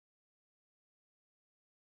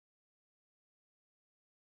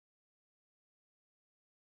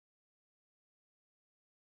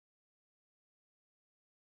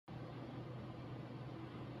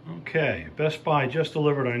Okay, Best Buy just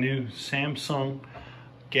delivered our new Samsung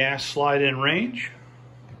gas slide-in range.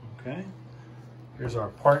 Okay, here's our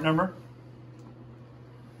part number.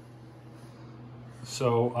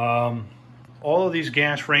 So all of these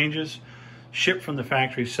gas ranges ship from the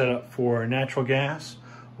factory set up for natural gas.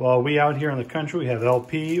 While we out here in the country, we have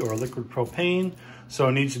LP or liquid propane, so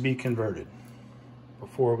it needs to be converted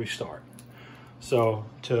before we start. So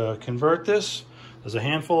to convert this, there's a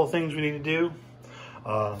handful of things we need to do.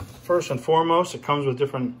 First and foremost, it comes with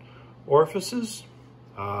different orifices.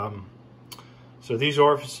 So these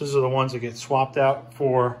orifices are the ones that get swapped out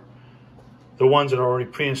for the ones that are already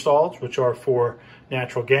pre-installed, which are for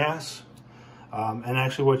natural gas. And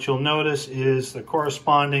actually what you'll notice is the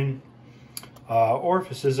corresponding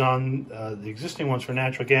orifices on the existing ones for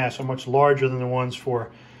natural gas are much larger than the ones for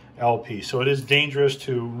LP. So it is dangerous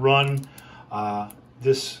to run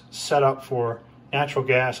this setup for natural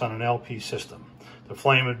gas on an LP system. The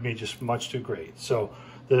flame would be just much too great. So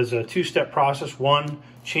there's a two-step process. One,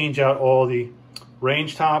 change out all the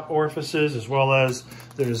range top orifices, as well as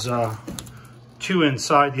there's two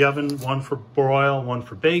inside the oven, one for broil, one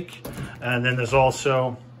for bake. And then there's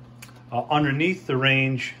also underneath the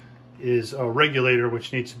range is a regulator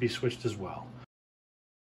which needs to be switched as well.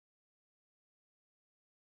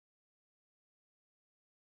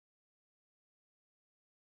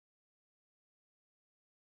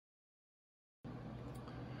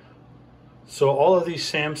 So all of these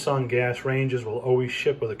Samsung gas ranges will always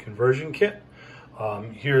ship with a conversion kit.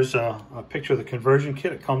 Here's a picture of the conversion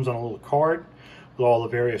kit. It comes on a little card with all the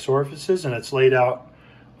various orifices, and it's laid out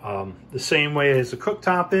the same way as the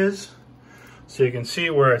cooktop is. So you can see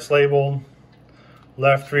where it's labeled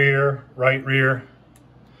left rear, right rear,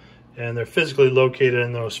 and they're physically located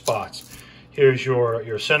in those spots. Here's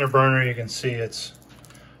your center burner. You can see it's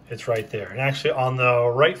right there. And actually on the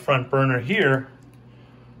right front burner here,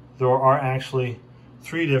 there are actually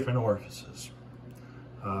three different orifices.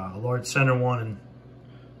 A large center one and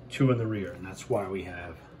two in the rear, and that's why we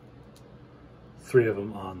have three of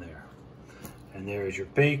them on there. And there's your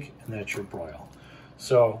bake, and that's your broil.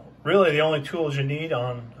 So really the only tools you need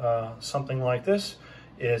on something like this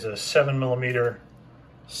is a 7mm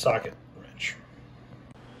socket wrench.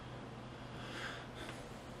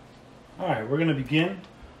 All right, we're gonna begin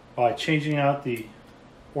by changing out the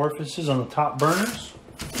orifices on the top burners.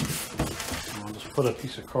 I'll just put a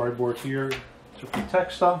piece of cardboard here to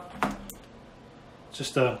protect stuff.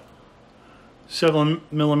 Just a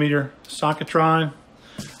 7mm socket drive,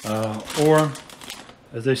 or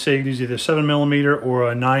as they say, use either 7mm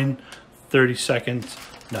or a 9/32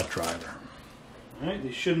 nut driver. All right,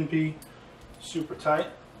 these shouldn't be super tight,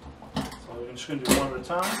 so we're just going to do one at a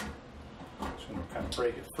time. Just going to kind of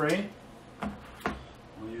break it free.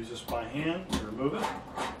 We'll use this by hand to remove it.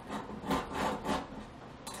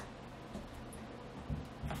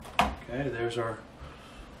 Okay, there's our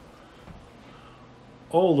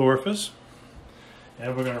old orifice,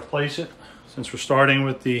 and we're going to replace it, since we're starting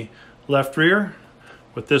with the left rear,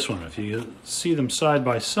 with this one. If you see them side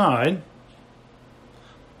by side,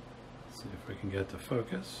 let's see if we can get the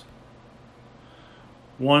focus.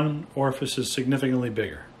 One orifice is significantly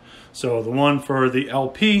bigger. So the one for the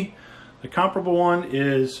LP, the comparable one,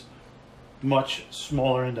 is much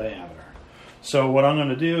smaller in diameter. So what I'm going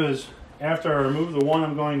to do is, after I remove the one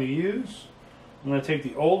I'm going to use, I'm going to take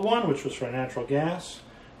the old one, which was for natural gas.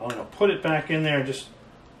 I'm going to put it back in there and just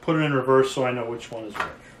put it in reverse so I know which one is which.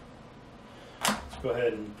 Let's go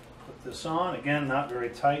ahead and put this on. Again, not very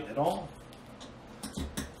tight at all.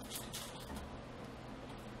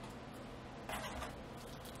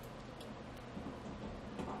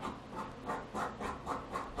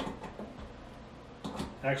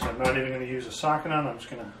 Actually, I'm not even going to use a socket on it. I'm just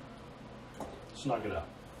going to snug it up.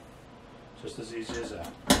 Just as easy as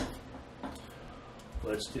that.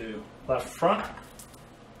 Let's do left front.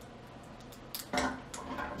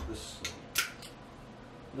 This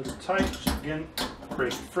a little tight, so again,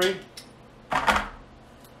 break it free.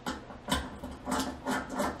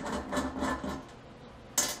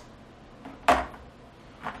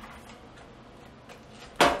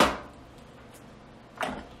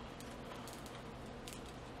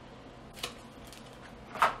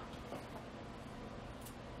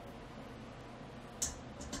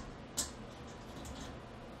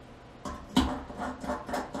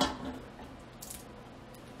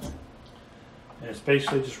 And it's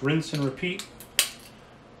basically just rinse and repeat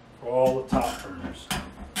for all the top burners.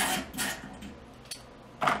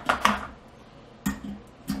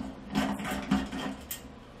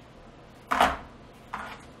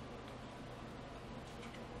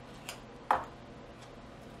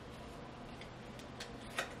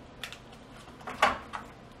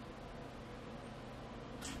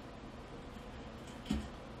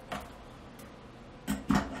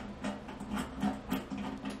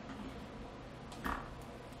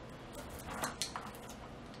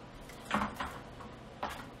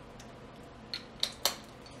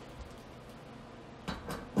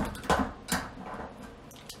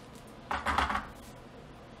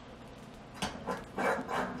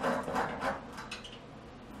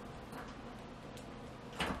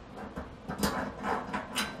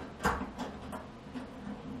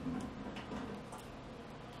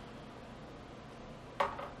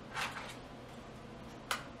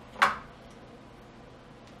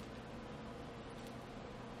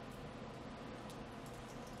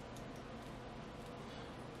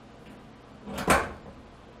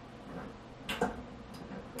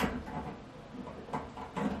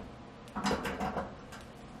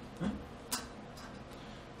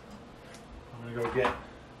 to get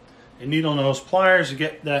a needle nose pliers to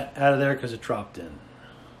get that out of there because it dropped in.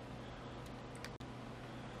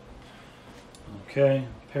 Okay,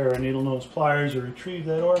 a pair of needle nose pliers to retrieve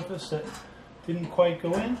that orifice that didn't quite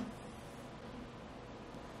go in.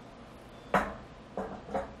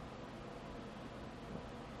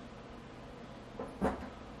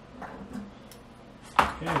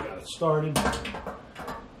 Okay, got it started.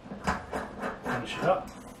 Finish it up.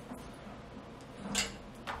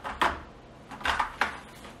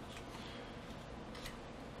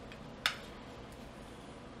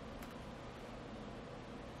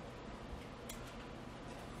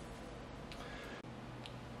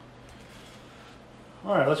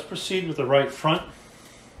 All right, let's proceed with the right front.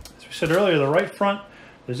 As we said earlier, the right front,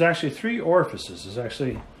 there's actually 3 orifices. There's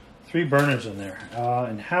actually 3 burners in there.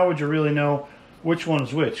 And how would you really know which one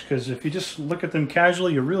is which? Because if you just look at them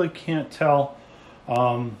casually, you really can't tell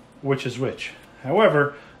which is which.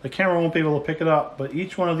 However, the camera won't be able to pick it up, but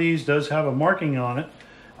each one of these does have a marking on it.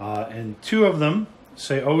 And 2 of them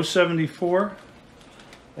say 074,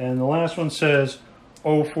 and the last one says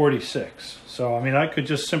 046. So, I mean, I could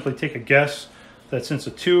just simply take a guess that since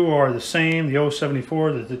the 2 are the same, the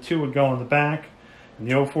 074, that the 2 would go in the back, and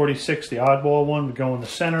the 046, the oddball one, would go in the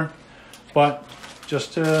center. But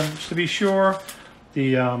just to be sure,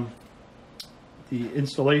 the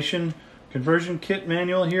installation conversion kit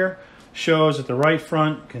manual here shows that the right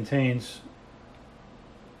front contains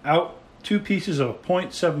out 2 pieces of a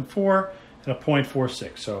 0.74 and a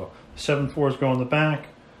 0.46. So the 74s go in the back,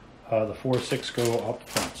 the 46 go up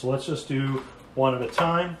front. So let's just do one at a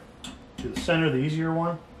time. To the center, the easier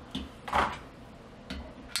one.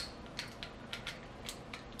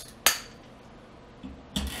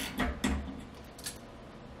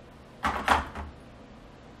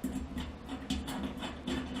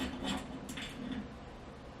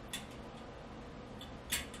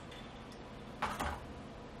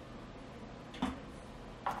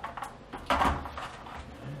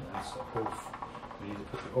 We need to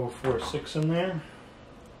put the 046 in there.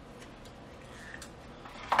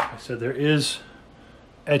 I said there is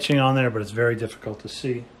etching on there, but it's very difficult to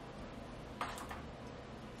see.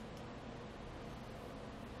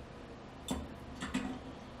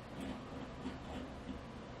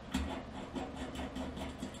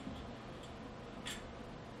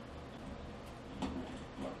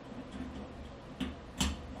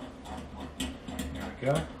 There we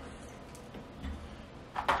go.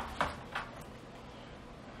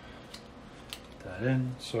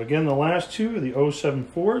 In. So again, the last 2 are the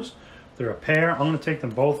 074s. They're a pair. I'm going to take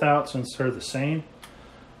them both out since they're the same.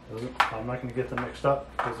 I'm not going to get them mixed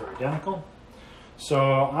up because they're identical. So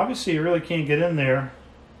obviously you really can't get in there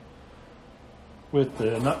with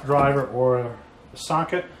the nut driver or the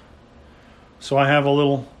socket. So I have a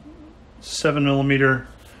little 7mm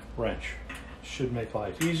wrench. Should make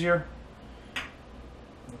life easier.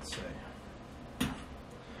 Let's see.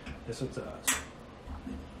 Yes, it does.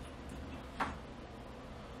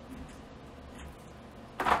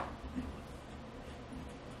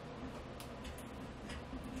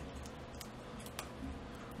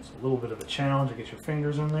 A little bit of a challenge to get your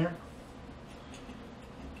fingers in there,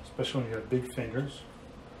 especially when you have big fingers.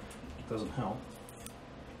 It doesn't help.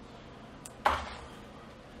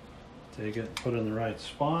 Take it, put it in the right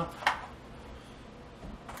spot.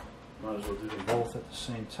 Might as well do them both at the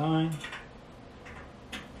same time.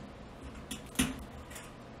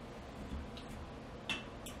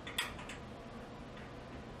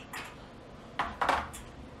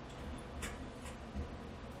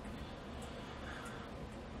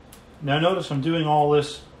 Now notice I'm doing all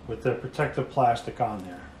this with the protective plastic on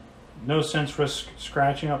there. No sense risk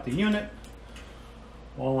scratching up the unit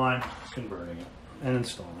while I'm converting it and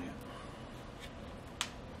installing it.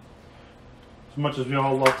 As much as we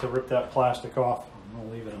all love to rip that plastic off, I'm going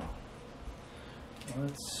to leave it on.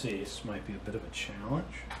 Let's see, this might be a bit of a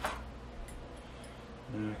challenge.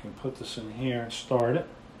 Now I can put this in here and start it.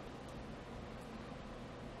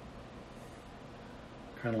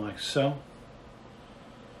 Kind of like so.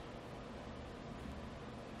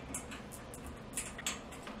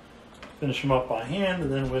 Finish them up by hand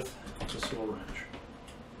and then with this little wrench.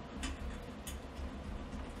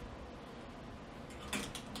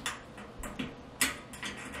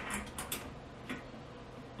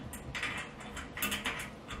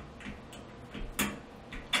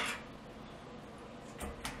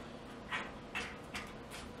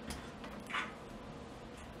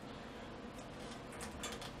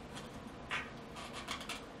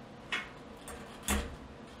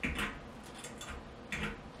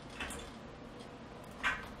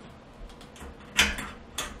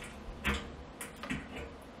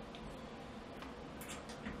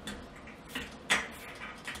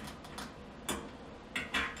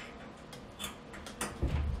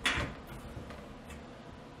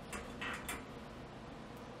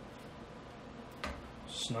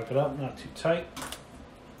 Snug it up, not too tight.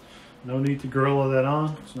 No need to Gorilla that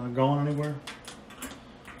on, it's not going anywhere.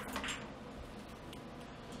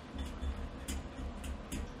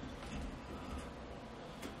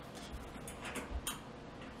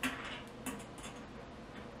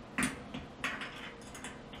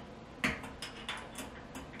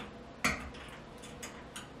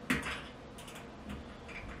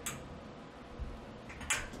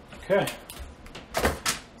 Okay,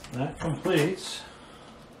 that completes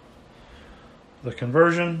the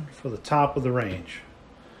conversion for the top of the range,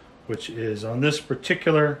 which is on this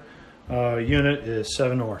particular unit is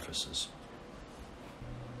 7 orifices.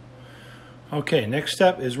 Okay, next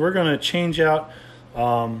step is we're going to change out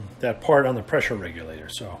that part on the pressure regulator.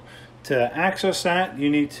 So to access that, you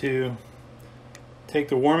need to take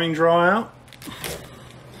the warming draw out.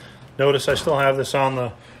 Notice I still have this on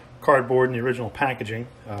the cardboard in the original packaging,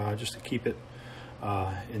 just to keep it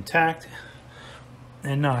intact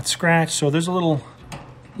and not scratched. So there's a little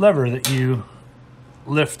lever that you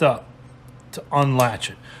lift up to unlatch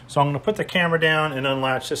it. So I'm going to put the camera down and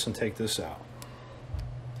unlatch this and take this out.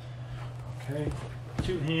 Okay,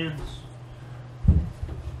 2 hands.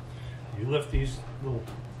 You lift these little,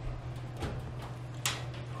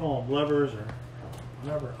 call them levers or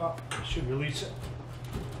whatever, up. It should release it.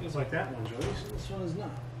 Feels like that one's released. This one is not.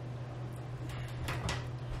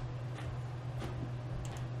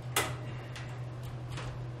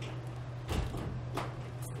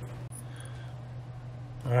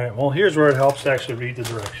 All right, well, here's where it helps to actually read the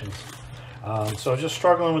directions. So just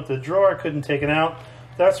struggling with the drawer, couldn't take it out.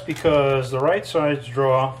 That's because the right side's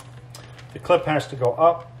drawer, the clip has to go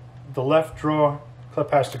up. The left drawer,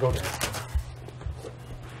 clip has to go down.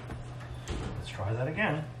 Let's try that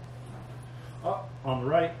again. Up on the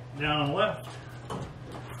right, down on the left.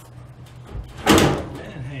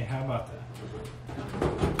 And hey, how about that?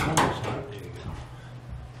 Almost out. There you go.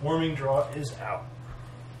 Warming drawer is out.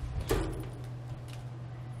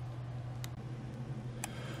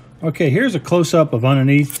 Okay, here's a close-up of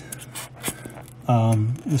underneath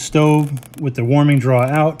the stove with the warming draw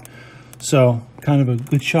out. So kind of a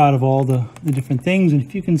good shot of all the different things. And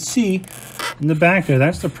if you can see in the back there,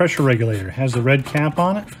 that's the pressure regulator. It has the red cap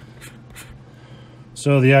on it.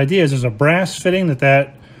 So the idea is there's a brass fitting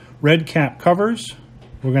that red cap covers.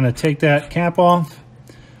 We're going to take that cap off,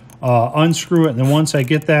 unscrew it, and then once I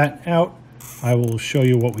get that out, I will show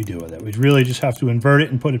you what we do with it. We really just have to invert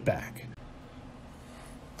it and put it back.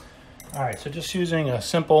 All right, so just using a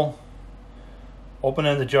simple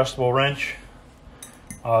open-end adjustable wrench,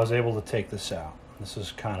 I was able to take this out. This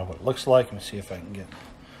is kind of what it looks like. Let me see if I can get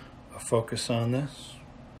a focus on this.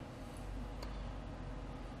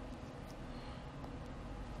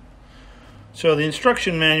 So the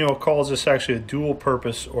instruction manual calls this actually a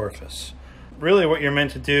dual-purpose orifice. Really what you're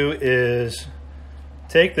meant to do is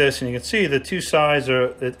take this, and you can see the 2 sides are,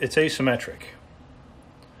 it's asymmetric.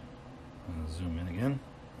 I'll zoom in again.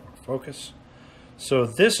 Focus. So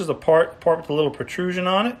this is the part with the little protrusion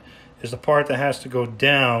on it is the part that has to go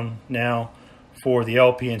down now for the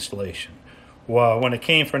LP installation. Well, when it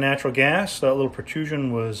came for natural gas, that little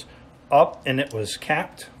protrusion was up and it was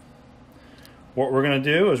capped. What we're going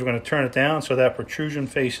to do is we're going to turn it down so that protrusion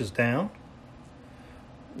faces down.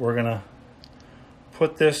 We're going to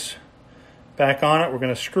put this back on it. We're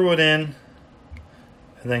going to screw it in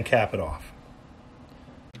and then cap it off.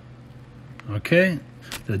 Okay.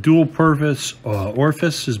 The dual purpose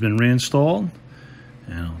orifice has been reinstalled,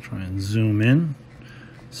 and I'll try and zoom in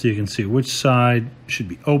so you can see which side should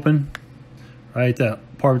be open. Right, that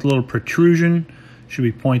part with the little protrusion should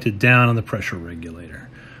be pointed down on the pressure regulator.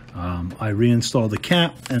 I reinstalled the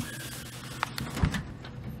cap, and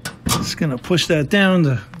just going to push that down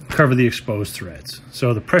to cover the exposed threads.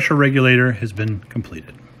 So the pressure regulator has been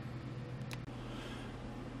completed.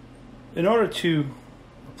 In order to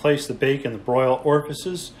replace the bake and the broil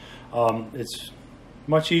orifices, it's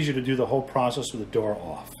much easier to do the whole process with the door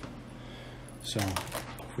off. So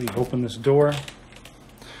if we open this door,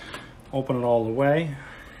 open it all the way,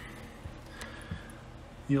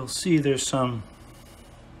 you'll see there's some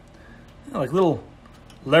like little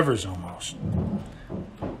levers almost.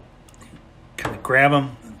 Kind of grab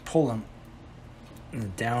them and pull them in the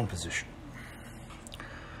down position.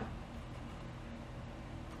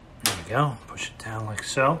 There we go. Push it down like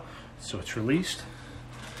so. So it's released.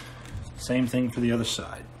 Same thing for the other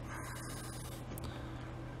side.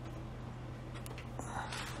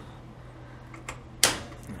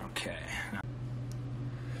 Okay.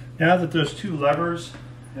 Now that those 2 levers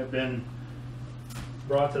have been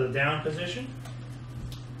brought to the down position,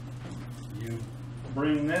 you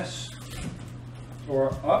bring this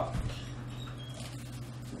door up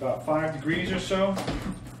about 5 degrees or so,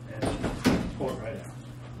 and pull it right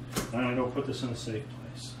out. And I'm going to put this in a safe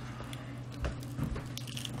place.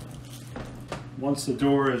 Once the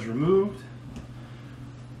door is removed,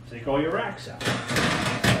 take all your racks out.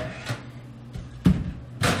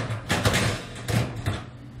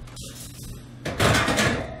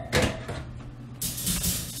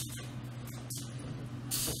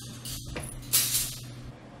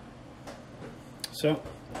 So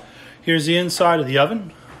here's the inside of the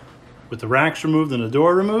oven with the racks removed and the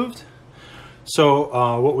door removed.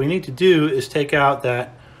 So what we need to do is take out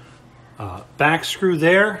that back screw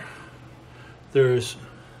there. There's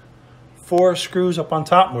 4 screws up on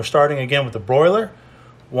top, and we're starting again with the broiler.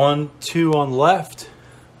 1, 2 on the left,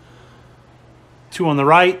 2 on the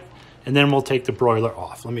right, and then we'll take the broiler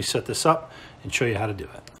off. Let me set this up and show you how to do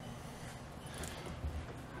it.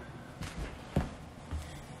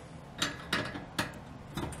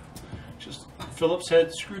 Just Phillips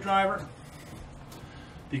head screwdriver,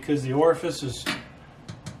 because the orifice is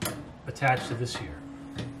attached to this here.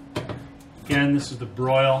 Again, this is the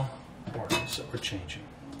broil orifice that we're changing.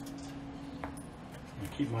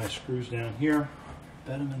 Keep my screws down here,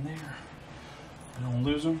 bed them in there, I don't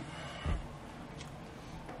lose them.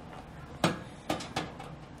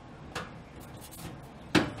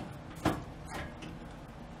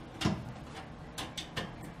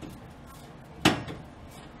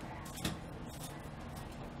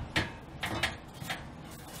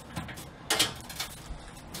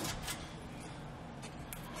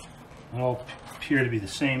 They all appear to be the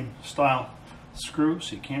same style screw,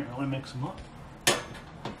 so you can't really mix them up.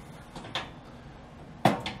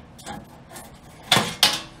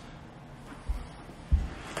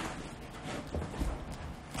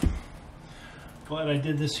 Glad I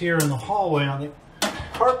did this here in the hallway on the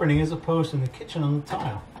carpeting as opposed to in the kitchen on the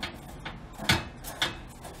tile.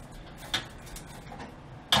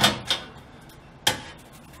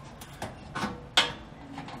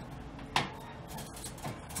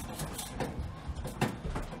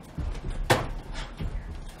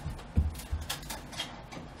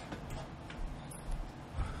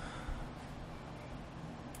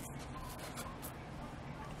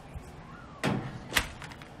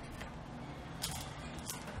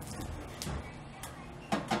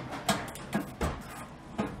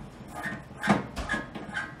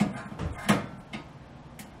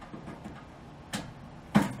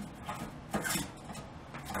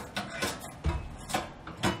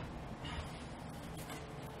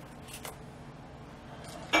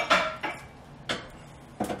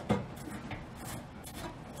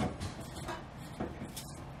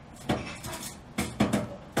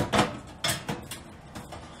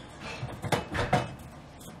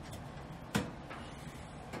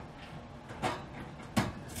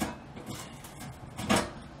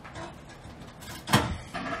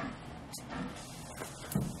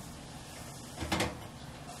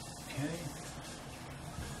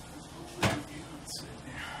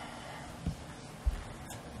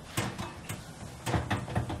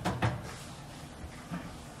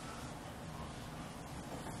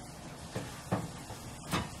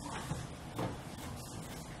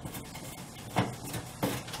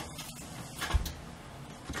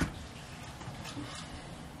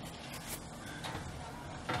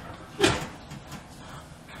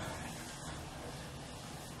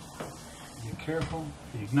 Careful,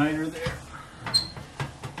 the igniter there.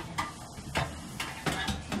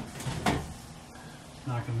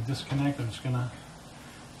 Not going to disconnect, I'm just going to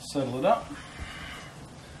settle it up.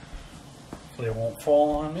 Hopefully it won't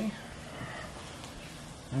fall on me.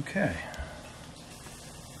 Okay.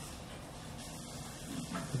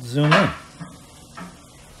 Let's zoom in.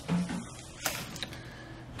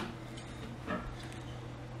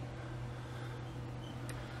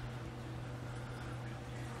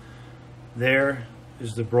 There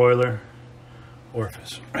is the broiler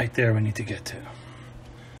orifice. Right there we need to get to.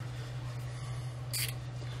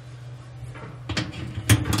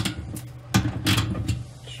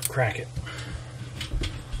 Just crack it.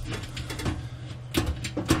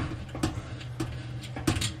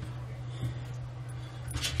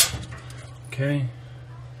 Okay.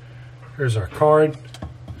 Here's our card.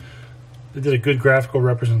 They did a good graphical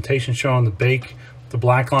representation showing the bake, the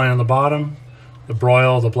black line on the bottom, the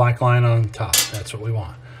broil, the black line on top. That's what we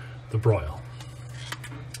want, the broil.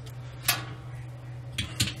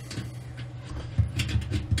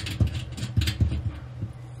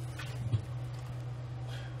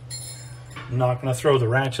 I'm not going to throw the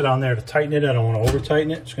ratchet on there to tighten it. I don't want to over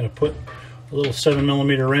tighten it. Just going to put a little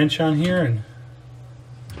 7mm wrench on here and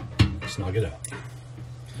snug it up.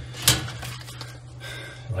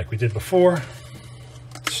 Like we did before,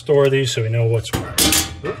 store these so we know what's where.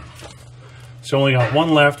 Oop. So only got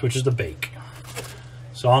one left, which is the bake.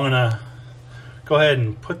 So I'm gonna go ahead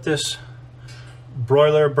and put this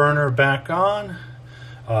broiler burner back on.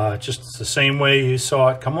 Just the same way you saw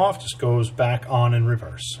it come off, just goes back on in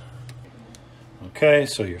reverse. Okay,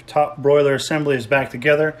 so your top broiler assembly is back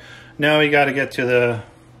together. Now we got to get to the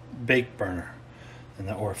bake burner and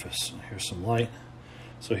the orifice. Here's some light.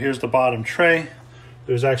 So here's the bottom tray.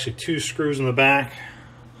 There's actually 2 screws in the back,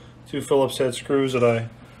 2 Phillips head screws that I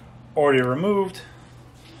already removed.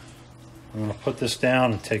 I'm going to put this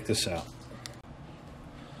down and take this out.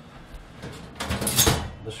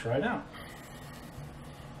 This right out.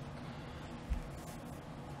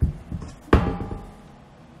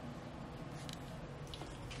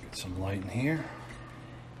 Get some light in here.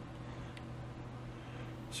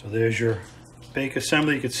 So there's your bake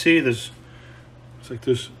assembly. You can see there's, looks like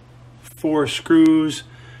there's 4 screws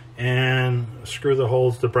and a screw that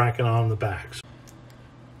holds the bracket on the back.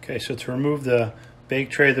 Okay, so to remove the bake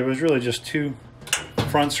tray, there was really just 2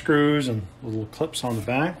 front screws and little clips on the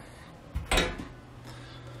back.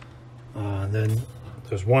 Then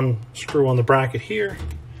there's 1 screw on the bracket here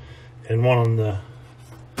and 1 on the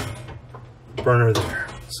burner there.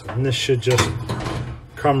 So and this should just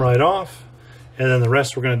come right off. And then the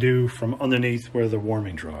rest we're going to do from underneath where the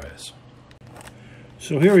warming draw is.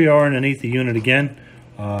 So here we are underneath the unit again.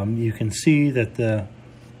 You can see that the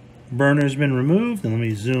burner's been removed. And let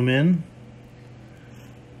me zoom in.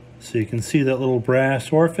 So you can see that little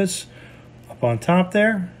brass orifice up on top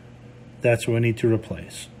there. That's what we need to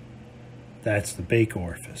replace. That's the bake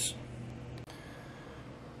orifice.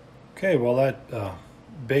 Okay, well that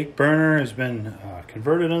bake burner has been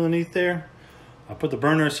converted underneath there. I'll put the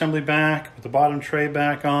burner assembly back, put the bottom tray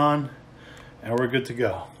back on, and we're good to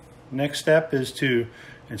go. Next step is to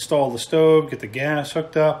install the stove, get the gas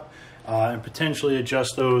hooked up, and potentially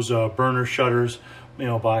adjust those burner shutters,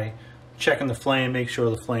 by checking the flame, make sure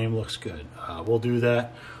the flame looks good. We'll do that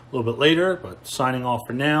a little bit later, but signing off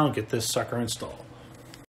for now, get this sucker installed.